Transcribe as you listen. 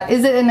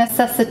Is it a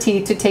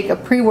necessity to take a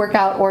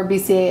pre-workout or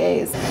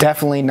BCAAs?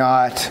 Definitely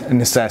not a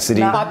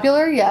necessity. Not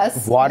popular,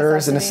 yes. Water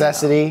is a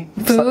necessity.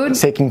 No. Food.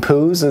 Taking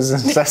poos is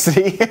a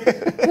necessity.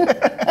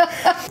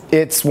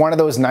 It's one of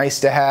those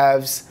nice to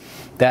haves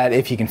that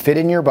if you can fit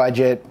in your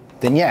budget,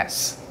 then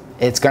yes,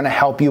 it's going to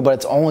help you, but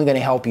it's only going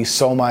to help you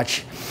so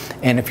much.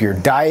 And if your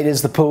diet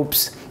is the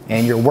poops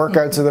and your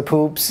workouts are the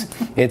poops,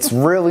 it's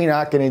really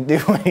not going to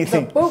do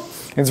anything.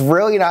 It's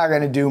really not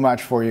going to do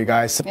much for you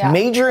guys. So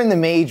major in the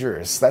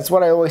majors. That's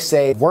what I always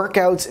say.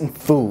 Workouts and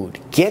food.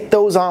 Get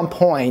those on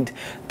point.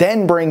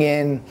 Then bring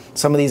in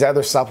some of these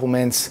other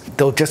supplements.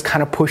 They'll just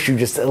kind of push you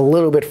just a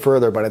little bit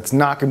further, but it's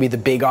not going to be the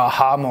big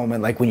aha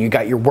moment like when you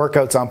got your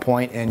workouts on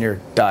point and your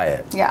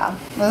diet. Yeah.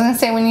 I was going to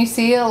say, when you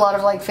see a lot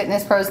of like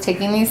fitness pros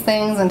taking these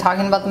things and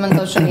talking about them on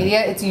social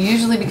media, it's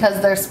usually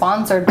because they're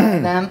sponsored by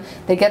them.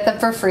 They get them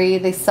for free.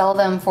 They sell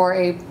them for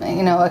a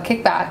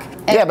kickback.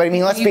 And yeah, but I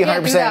mean, let's be 100%. You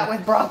can't do that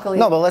with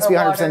broccoli. No, but let's be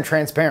 100%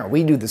 transparent.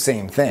 We do the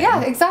same thing.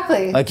 Yeah,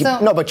 exactly. Like,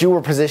 no, but you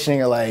were positioning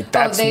it like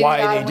that's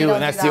why they do it,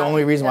 and that's the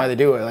only reason why they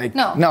do it. Like,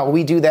 no,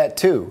 we do that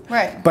too.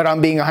 Right. But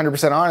I'm being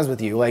 100% honest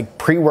with you. Like,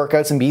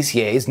 pre-workouts and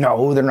BCAAs,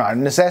 no, they're not a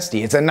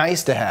necessity. It's a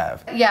nice to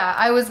have. Yeah,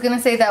 I was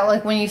gonna say that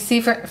like when you see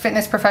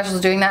fitness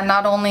professionals doing that,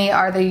 not only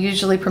are they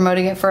usually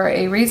promoting it for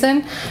a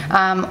reason,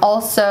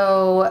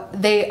 also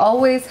they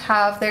always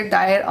have their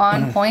diet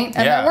on point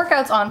and their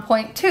workouts on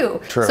point too.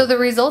 True. So the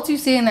results you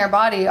see in their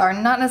body are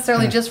not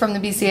necessarily just from the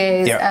BCAAs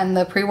and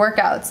the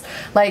pre-workouts.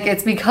 Like,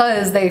 it's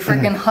because they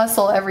freaking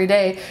hustle every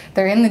day.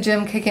 They're in the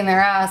gym kicking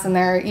their ass and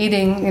they're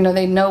eating,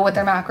 they know what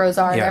their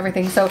macros are and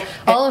everything. So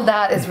all of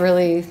that is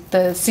really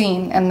the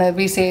scene, and the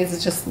BCAAs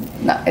is just,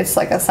 it's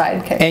like a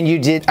sidekick. And you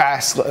did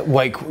ask,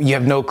 like, you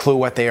have no clue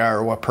what they are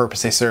or what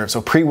purpose they serve.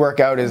 So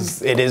pre-workout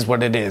is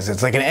what it is.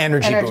 It's like an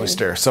energy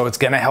booster. So it's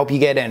going to help you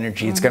get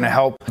energy. It's going to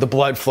help the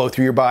blood flow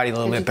through your body a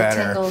little bit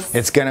better.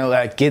 It's going to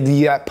like give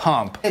you that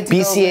pump.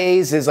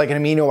 BCAAs is like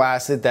an amino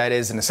acid that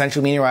is an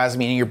essential amino acid,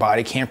 meaning your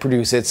body can't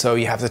produce it, so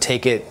you have to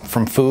take it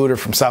from food or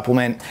from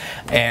supplement,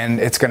 and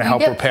it's going to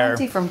help repair.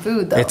 Plenty from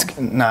food, though. It's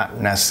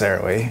not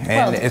necessarily.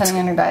 Well, depending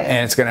on your diet.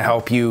 And it's going to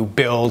help you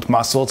build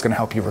muscle. It's going to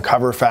help you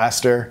recover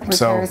faster.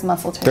 Repairs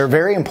muscle tissue. They're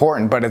very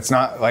important, but it's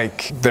not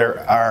like they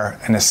are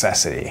a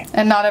necessity.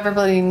 And not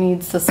everybody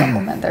needs to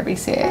supplement their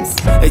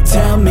BCAAs. They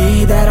tell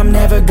me that I'm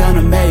never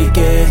gonna make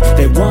it.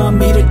 They want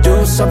me to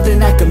do something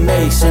that could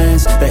make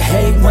sense. They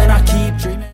hate when I keep dreaming.